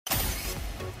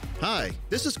Hi,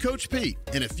 this is Coach Pete,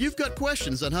 and if you've got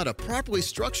questions on how to properly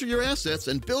structure your assets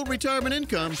and build retirement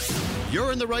income,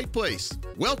 you're in the right place.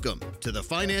 Welcome to the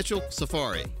Financial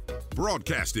Safari.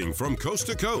 Broadcasting from coast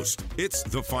to coast, it's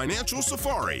the Financial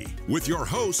Safari with your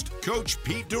host, Coach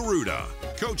Pete D'Arruda.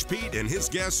 Coach Pete and his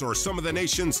guests are some of the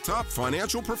nation's top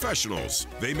financial professionals.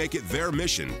 They make it their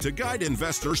mission to guide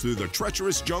investors through the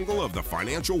treacherous jungle of the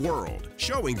financial world,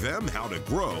 showing them how to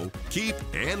grow, keep,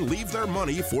 and leave their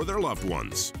money for their loved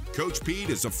ones. Coach Pete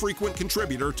is a frequent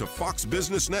contributor to Fox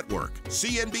Business Network,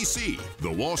 CNBC,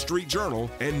 The Wall Street Journal,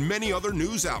 and many other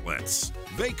news outlets.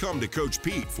 They come to Coach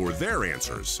Pete for their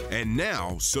answers, and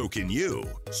now so can you.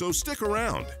 So stick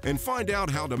around and find out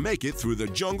how to make it through the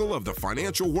jungle of the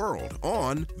financial world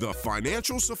on the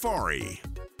Financial Safari.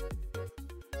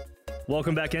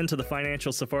 Welcome back into the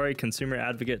Financial Safari. Consumer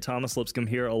advocate Thomas Lipscomb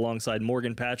here alongside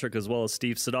Morgan Patrick as well as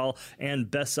Steve Siddall and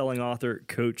best-selling author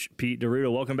Coach Pete D'Arruda.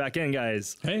 Welcome back in,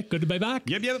 guys. Hey, good to be back.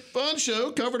 Yep. Fun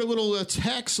show. Covered a little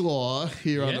tax law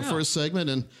here on the first segment.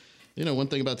 And, you know, one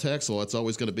thing about tax law, it's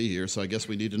always going to be here, so I guess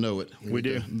we need to know it. We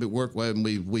do.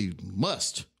 We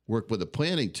must work with a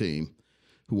planning team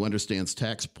who understands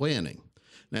tax planning.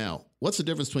 Now, what's the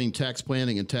difference between tax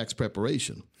planning and tax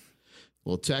preparation?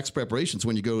 Well, tax preparation is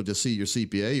when you go to see your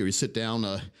CPA or you sit down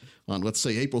on, let's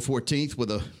say, April 14th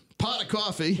with a pot of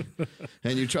coffee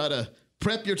and you try to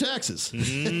prep your taxes.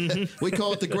 Mm-hmm. We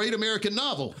call it the Great American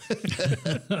Novel.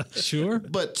 Sure.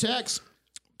 But tax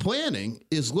planning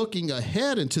is looking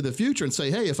ahead into the future and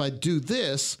say, hey, if I do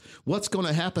this, what's going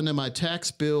to happen to my tax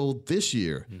bill this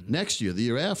year, next year, the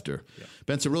year after? Yeah.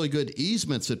 Been some really good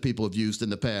easements that people have used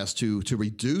in the past to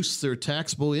reduce their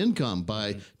taxable income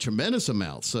by tremendous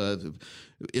amounts,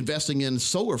 investing in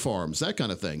solar farms, that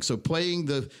kind of thing. So playing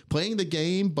the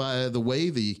game by the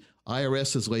way the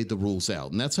IRS has laid the rules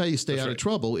out. And that's how you stay out of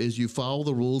trouble, is you follow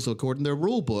the rules according to their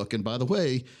rule book. And by the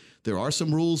way, there are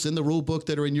some rules in the rule book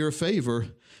that are in your favor.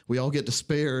 We all get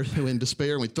despair, and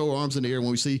we throw our arms in the air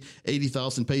when we see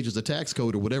 80,000 pages of tax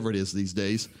code or whatever it is these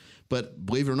days. But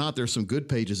believe it or not, there's some good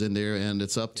pages in there, and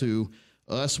it's up to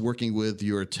us working with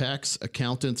your tax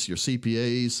accountants, your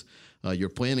CPAs, your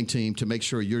planning team to make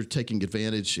sure you're taking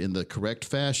advantage in the correct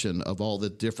fashion of all the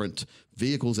different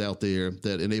vehicles out there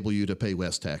that enable you to pay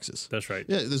less taxes. That's right.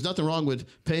 Yeah, there's nothing wrong with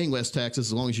paying less taxes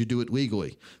as long as you do it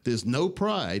legally. There's no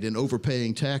pride in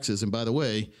overpaying taxes. And by the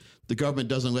way, the government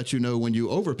doesn't let you know when you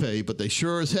overpay, but they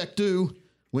sure as heck do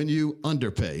when you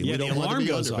underpay. Yeah, we don't want to be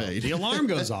underpaid. The alarm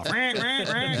goes off.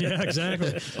 Yeah,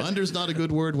 exactly. Under's not a good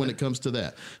word when it comes to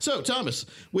that. So, Thomas,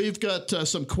 we've got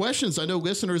some questions. I know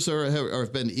listeners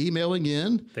have been emailing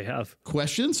in. They have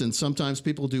questions, and sometimes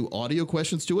people do audio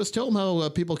questions to us. Tell them how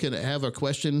people can have a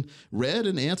question read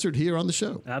and answered here on the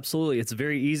show. Absolutely. It's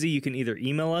very easy. You can either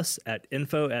email us at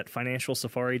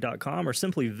info@financialsafari.com or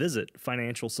simply visit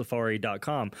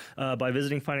financialsafari.com. By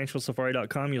visiting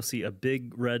financialsafari.com, you'll see a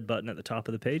big red button at the top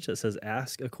of the page that says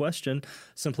Ask a Question.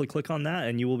 Simply click on that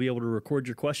and you will be able to record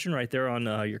your question right there on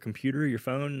your computer, your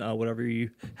phone, whatever you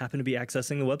happen to be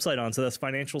accessing the website on. So that's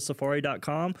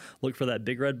financialsafari.com. Look for that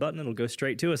big red button. It'll go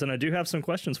straight to us. And I do have some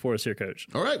questions for us here, Coach.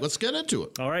 All right, let's get into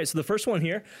it. All right, so the first one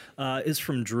here is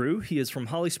from Drew. He is from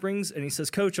Holly Springs, and he says,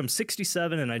 Coach, I'm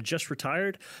 67 and I just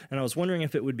retired, and I was wondering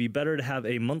if it would be better to have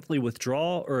a monthly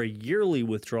withdrawal or a yearly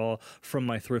withdrawal from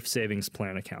my thrift savings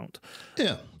plan account.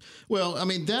 Yeah. Well, I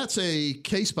mean, that's a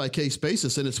case-by-case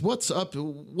basis, and it's what's up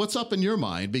in your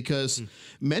mind, because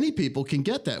many people can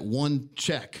get that one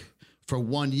check for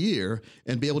 1 year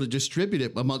and be able to distribute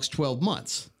it amongst 12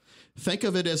 months. Think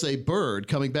of it as a bird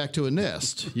coming back to a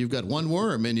nest. You've got one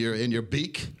worm in your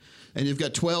beak, and you've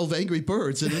got 12 angry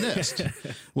birds in the nest.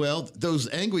 Well, those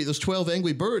 12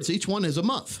 angry birds, each one is a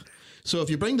month. So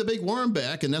if you bring the big worm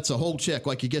back, and that's a whole check,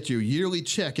 like you get your yearly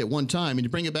check at one time, and you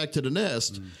bring it back to the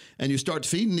nest, and you start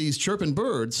feeding these chirping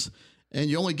birds, and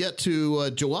you only get to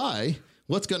July,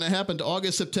 what's going to happen to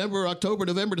August, September, October,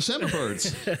 November, December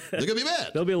birds? They're going to be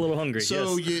mad. They'll be a little hungry.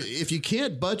 So yes. If you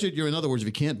can't budget in other words, if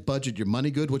you can't budget your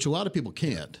money good, which a lot of people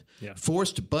can't,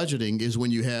 forced budgeting is when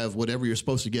you have whatever you're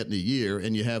supposed to get in a year,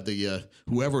 and you have the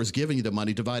whoever is giving you the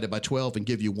money divided by 12 and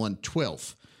give you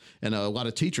 1/12. And a lot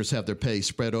of teachers have their pay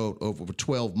spread out over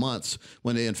 12 months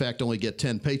when they, in fact, only get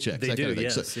 10 paychecks. They do,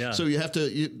 yes. So you have to,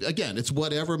 again, it's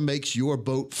whatever makes your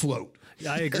boat float.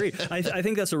 I agree. I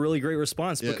think that's a really great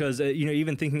response because,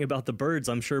 even thinking about the birds,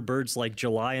 I'm sure birds like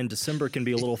July and December can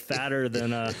be a little fatter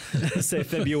than, say,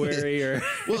 February or...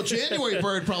 Well, January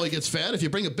bird probably gets fat if you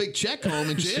bring a big check home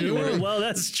in January. Sure. Well,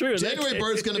 that's true. January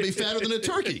bird's going to be fatter than a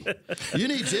turkey. You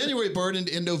need January bird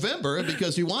in November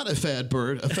because you want a fat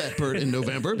bird in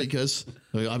November because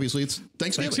Obviously, it's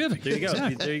Thanksgiving. There you go.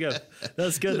 Exactly. There you go.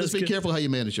 That's good. Just That's be good. careful how you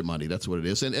manage your money. That's what it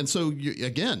is. And so,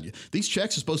 again, these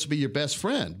checks are supposed to be your best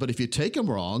friend. But if you take them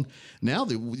wrong, now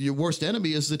your worst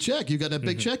enemy is the check. You got that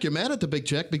big check. You're mad at the big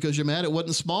check because you're mad it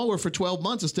wasn't smaller for 12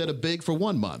 months instead of big for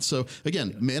 1 month. So,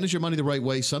 again, manage your money the right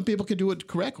way. Some people can do it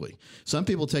correctly. Some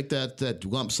people take that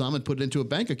lump sum and put it into a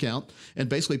bank account and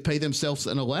basically pay themselves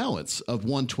an allowance of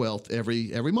 1/12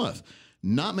 every month.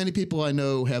 Not many people I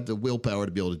know have the willpower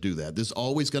to be able to do that. There's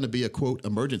always going to be a, quote,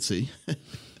 emergency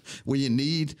where you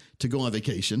need to go on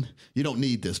vacation. You don't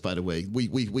need this, by the way.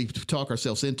 We talk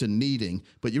ourselves into needing,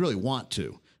 but you really want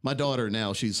to. My daughter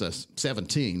now, she's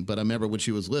 17, but I remember when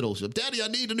she was little, she said, Daddy, I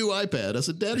need a new iPad. I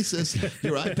said, Daddy says,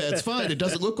 your iPad's fine. It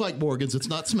doesn't look like Morgan's. It's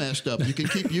not smashed up. You can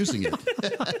keep using it.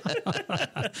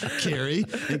 Carrie.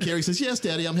 And Carrie says, yes,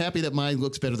 Daddy, I'm happy that mine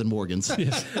looks better than Morgan's.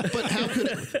 Yes.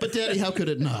 But Daddy, how could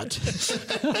it not?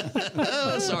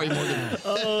 Oh, sorry, Morgan.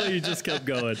 Oh, you just kept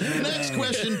going. Next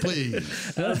question,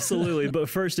 please. Absolutely. But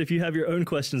first, if you have your own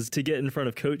questions to get in front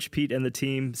of Coach Pete and the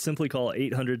team, simply call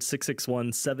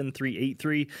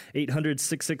 800-661-7383,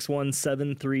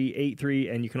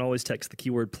 800-661-7383, and you can always text the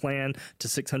keyword plan to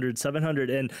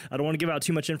 600-700. And I don't want to give out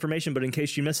too much information, but in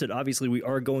case you miss it, obviously we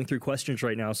are going through questions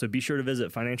right now. So be sure to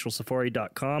visit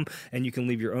financialsafari.com and you can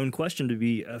leave your own question to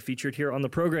be featured here on the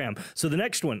program. So the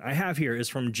next one I have here is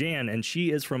from Jan, and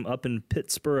she is from up in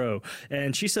Pittsburgh.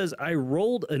 And she says, I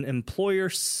rolled an employer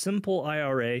simple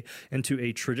IRA into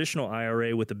a traditional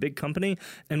IRA with a big company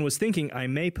and was thinking I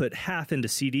may put half into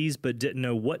CDs, but didn't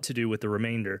know what to do with the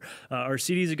remainder. Are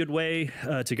CDs a good way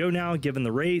to go now, given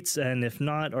the rates? And if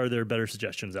not, are there better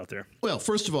suggestions out there? Well,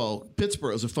 first of all,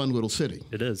 Pittsburgh is a fun little city.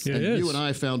 It is. Yeah. And It is. you and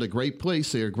I found a great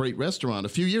place there, a great restaurant a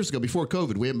few years ago before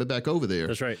COVID. We haven't been back over there.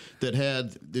 That's right. There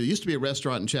used to be a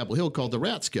restaurant in Chapel Hill called the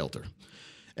Rat Skelter.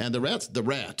 And the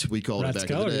Rat, we called it back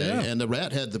in the day. Yeah. And the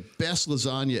Rat had the best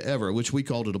lasagna ever, which we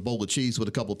called it a bowl of cheese with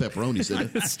a couple of pepperonis in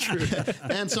it. That's true.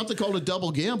 And something called a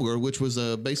double gambler, which was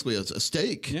basically a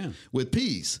steak with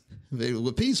peas.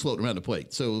 With peas floating around the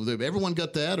plate. So everyone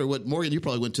got that, or what? Morgan, you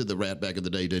probably went to the Rat back in the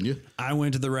day, didn't you? I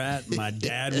went to the Rat. My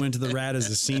dad went to the Rat as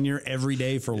a senior every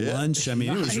day for lunch. I mean,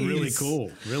 it was really Nice.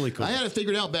 cool. Really cool. I had it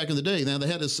figured out back in the day. Now, they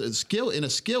had a skillet. In a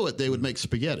skillet, they would make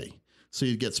spaghetti. So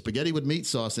you'd get spaghetti with meat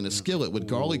sauce in a skillet with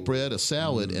garlic bread, a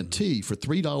salad, and tea for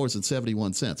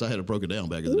 $3.71. I had it broken down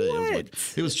back in the day.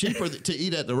 It was cheaper to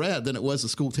eat at the Rat than it was the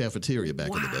school cafeteria back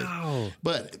in the day.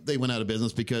 But they went out of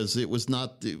business because it was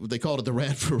not, they called it the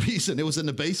Rat for a reason. It was in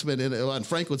the basement on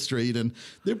Franklin Street, and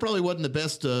there probably wasn't the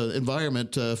best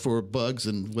environment for bugs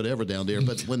and whatever down there.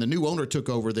 But when the new owner took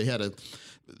over, they had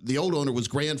the old owner was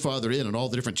grandfathered in and all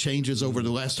the different changes over the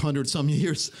last 100-some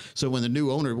years. So when the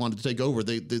new owner wanted to take over,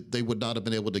 they would not have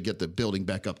been able to get the building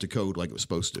back up to code like it was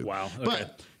supposed to. Wow. Okay.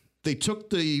 But they took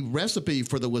the recipe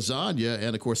for the lasagna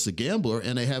and, of course, the gambler,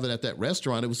 and they have it at that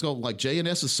restaurant. It was called like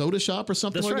J&S's Soda Shop or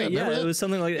something That's like right. that. Yeah, Remember that? it was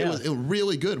something like that. It was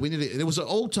really good. We needed. It was an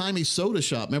old-timey soda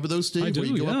shop. Remember those, Steve? I do, Where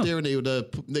you go yeah. up there and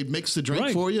they'd mix the drink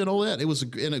Right. for you and all that. It was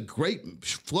in a great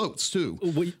floats, too.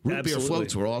 Root beer absolutely.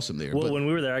 floats were awesome there. Well, but- when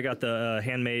we were there, I got the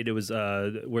handmade. It was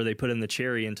where they put in the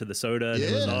cherry into the soda. And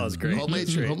it was great. Homemade, It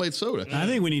was great. homemade soda. I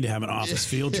think we need to have an office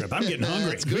field trip. I'm getting hungry.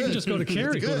 That's We good. can just go to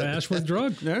Cary, go to Ashworth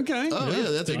Drug. Okay. Oh,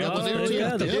 yeah, that's a good one there, too.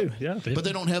 yeah, they do. Yeah. But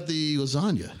they don't have the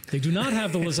lasagna. They do not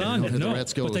have the lasagna, have the no, Rat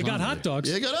Skelter but they got lasagna. hot dogs.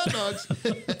 Yeah, they got hot dogs.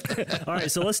 All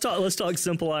right, so let's talk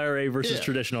simple IRA versus Yeah.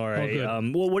 traditional IRA.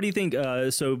 good. Well, what do you think?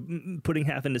 Putting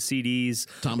half into CDs.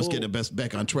 Thomas getting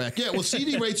back on track. Yeah, well,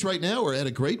 CD rates right now are at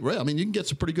a great rate. I mean, you can get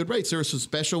some pretty good rates. There are some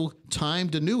special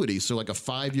timed annuities. So like a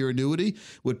 5-year annuity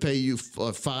would pay you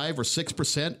 5 or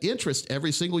 6% interest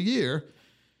every single year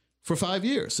for 5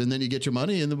 years. And then you get your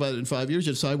money, and in 5 years,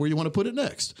 you decide where you want to put it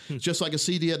next. Just like a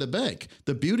CD at the bank.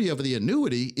 The beauty of the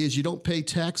annuity is you don't pay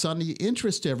tax on the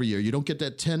interest every year. You don't get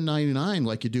that 1099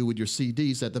 like you do with your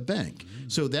CDs at the bank.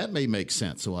 So that may make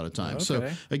sense a lot of times. Okay.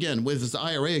 So again, with this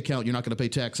IRA account, you're not going to pay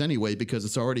tax anyway because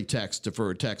it's already tax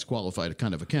deferred, tax qualified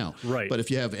kind of account. Right. But if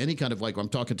you have any kind of, like I'm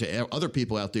talking to other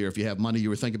people out there, if you have money you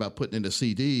were thinking about putting into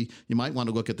CD, you might want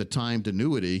to look at the timed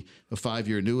annuity, a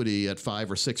 5-year annuity at 5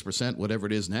 or 6%, whatever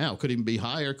it is now. Could even be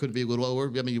higher, could be a little lower.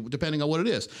 I mean, depending on what it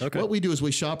is. Okay. What we do is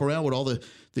we shop around with all the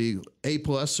A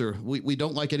plus, or we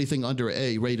don't like anything under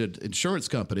A rated insurance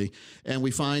company, and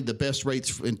we find the best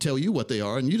rates and tell you what they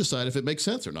are, and you decide if it makes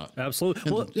sense or not. Absolutely.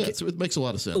 And, Well, so it makes a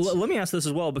lot of sense. Let me ask this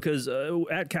as well, because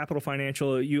at Capital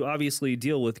Financial, you obviously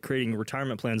deal with creating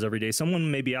retirement plans every day. Someone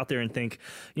may be out there and think,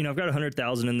 I've got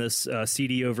 100,000 in this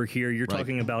CD over here. You're Right.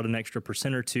 talking about an extra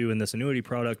 % or 2 in this annuity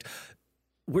product.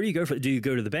 where do you go for? Do you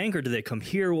go to the bank or do they come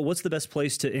here? Well, what's the best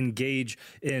place to engage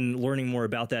in learning more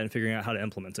about that and figuring out how to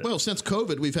implement it? Well, since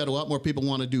COVID, we've had a lot more people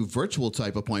want to do virtual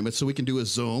type appointments. So we can do a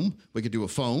Zoom, we can do a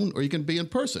phone, or you can be in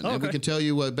person. And we can tell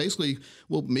you, basically,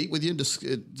 we'll meet with you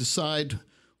and decide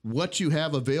what you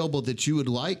have available that you would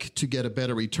like to get a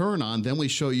better return on. Then we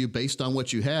show you, based on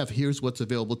what you have, here's what's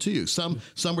available to you. Some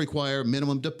require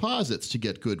minimum deposits to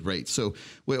get good rates. So,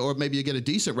 or maybe you get a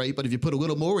decent rate, but if you put a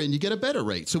little more in, you get a better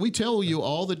rate. So we tell you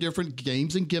all the different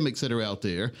games and gimmicks that are out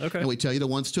there, and we tell you the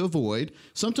ones to avoid.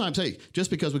 Sometimes, hey,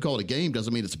 just because we call it a game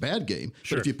doesn't mean it's a bad game.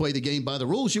 Sure. But if you play the game by the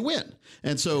rules, you win.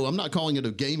 And so I'm not calling it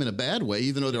a game in a bad way,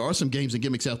 even though there are some games and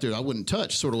gimmicks out there I wouldn't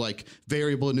touch, sort of like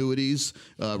variable annuities,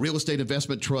 real estate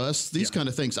investment trusts, these kind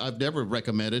of things I've never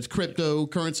recommended.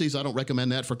 Cryptocurrencies, I don't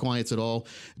recommend that for clients at all,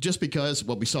 just because,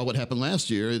 well, we saw what happened last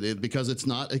year, because it's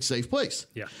not a safe place.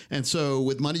 Yeah. And so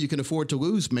with money you can afford to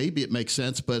lose, maybe it makes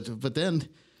sense, but then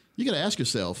you got to ask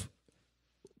yourself,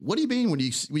 what do you mean when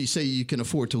you say you can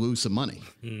afford to lose some money?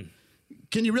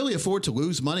 Can you really afford to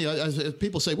lose money?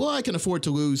 People say, well, I can afford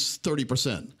to lose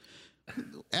 30%.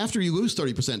 After you lose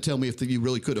 30%, tell me if you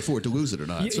really could afford to lose it or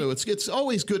not. So it's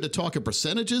always good to talk in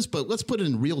percentages, but let's put it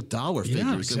in real dollar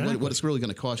figures and what it's really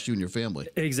going to cost you and your family.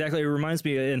 Exactly. It reminds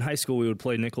me, in high school, we would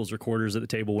play nickels or quarters at the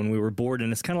table when we were bored,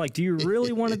 and it's kind of like, do you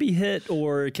really want to be hit,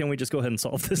 or can we just go ahead and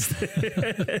solve this thing?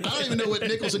 I don't even know what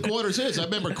nickels and quarters is. I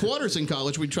remember quarters in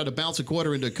college. We'd try to bounce a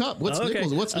quarter into a cup. What's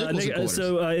nickels? What's nickels and quarters?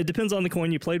 So it depends on the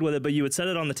coin you played with it, but you would set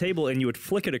it on the table, and you would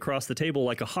flick it across the table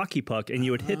like a hockey puck, and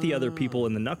you would hit the other people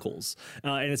in the knuckles.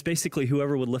 And it's basically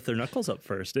whoever would lift their knuckles up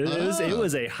first. It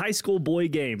was a high school boy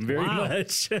game, very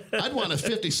much. I'd want a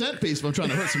 50-cent piece if I'm trying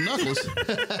to hurt some knuckles.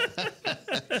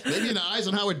 Maybe an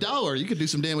Eisenhower dollar, you could do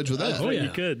some damage with that. Oh, yeah. You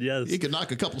could, yes. You could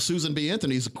knock a couple Susan B.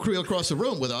 Anthony's across the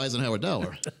room with an Eisenhower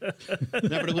dollar.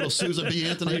 Remember the little Susan B.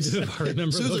 Anthony's? I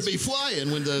remember Susan B.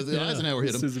 flying when the Eisenhower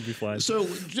hit him. Susan B. flying. So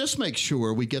just make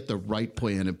sure we get the right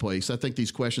plan in place. I think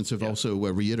these questions have also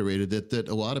reiterated that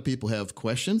a lot of people have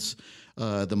questions.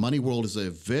 The money world is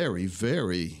a very,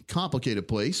 very complicated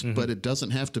place, but it doesn't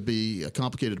have to be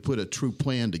complicated to put a true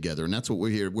plan together. And that's what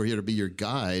we're here. We're here to be your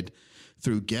guide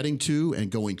through getting to and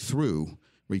going through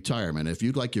retirement. If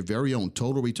you'd like your very own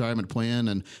total retirement plan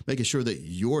and making sure that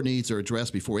your needs are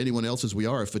addressed before anyone else's, we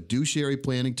are a fiduciary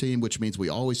planning team, which means we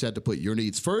always had to put your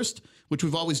needs first, which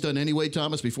we've always done anyway,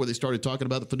 Thomas, before they started talking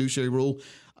about the fiduciary rule.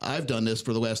 I've done this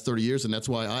for the last 30 years, and that's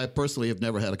why I personally have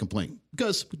never had a complaint,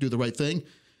 because we do the right thing.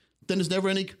 Then there's never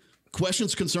any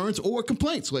questions, concerns, or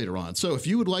complaints later on. So if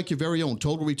you would like your very own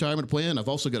total retirement plan, I've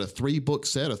also got a 3-book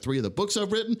set of 3 of the books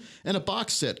I've written and a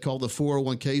box set called the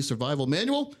 401k Survival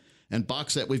Manual and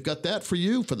box set. We've got that for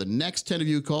you for the next 10 of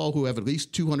you call who have at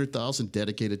least $200,000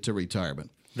 dedicated to retirement.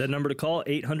 That number to call,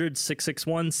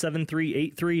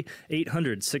 800-661-7383,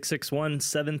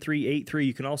 800-661-7383.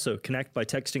 You can also connect by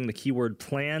texting the keyword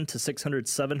PLAN to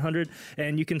 600-700,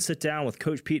 and you can sit down with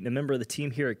Coach Pete and a member of the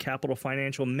team here at Capital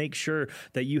Financial. Make sure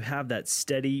that you have that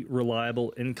steady,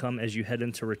 reliable income as you head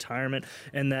into retirement,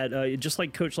 and that just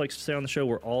like Coach likes to say on the show,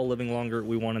 we're all living longer.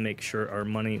 We want to make sure our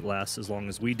money lasts as long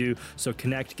as we do. So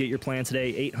connect, get your plan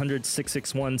today,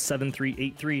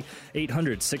 800-661-7383,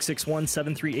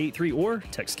 800-661-7383, or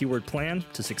text keyword PLAN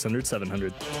to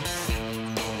 600-700.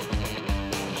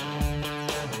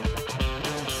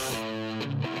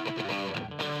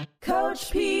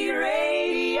 Coach P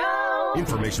Radio.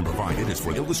 Information provided is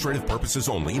for illustrative purposes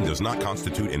only and does not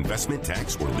constitute investment,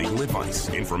 tax, or legal advice.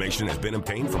 Information has been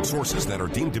obtained from sources that are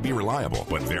deemed to be reliable,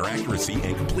 but their accuracy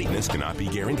and completeness cannot be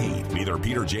guaranteed. Neither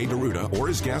Peter J. D'Arruda or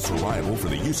his guests are liable for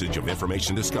the usage of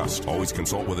information discussed. Always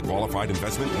consult with a qualified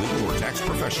investment, legal, or tax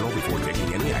professional before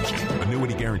taking any action.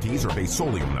 Annuity guarantees are based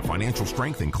solely on the financial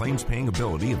strength and claims-paying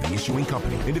ability of the issuing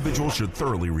company. Individuals should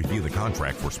thoroughly review the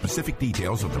contract for specific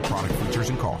details of the product features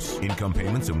and costs. Income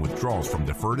payments and withdrawals from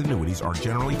deferred annuities are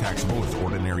generally taxable as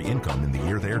ordinary income in the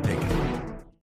year they are taken.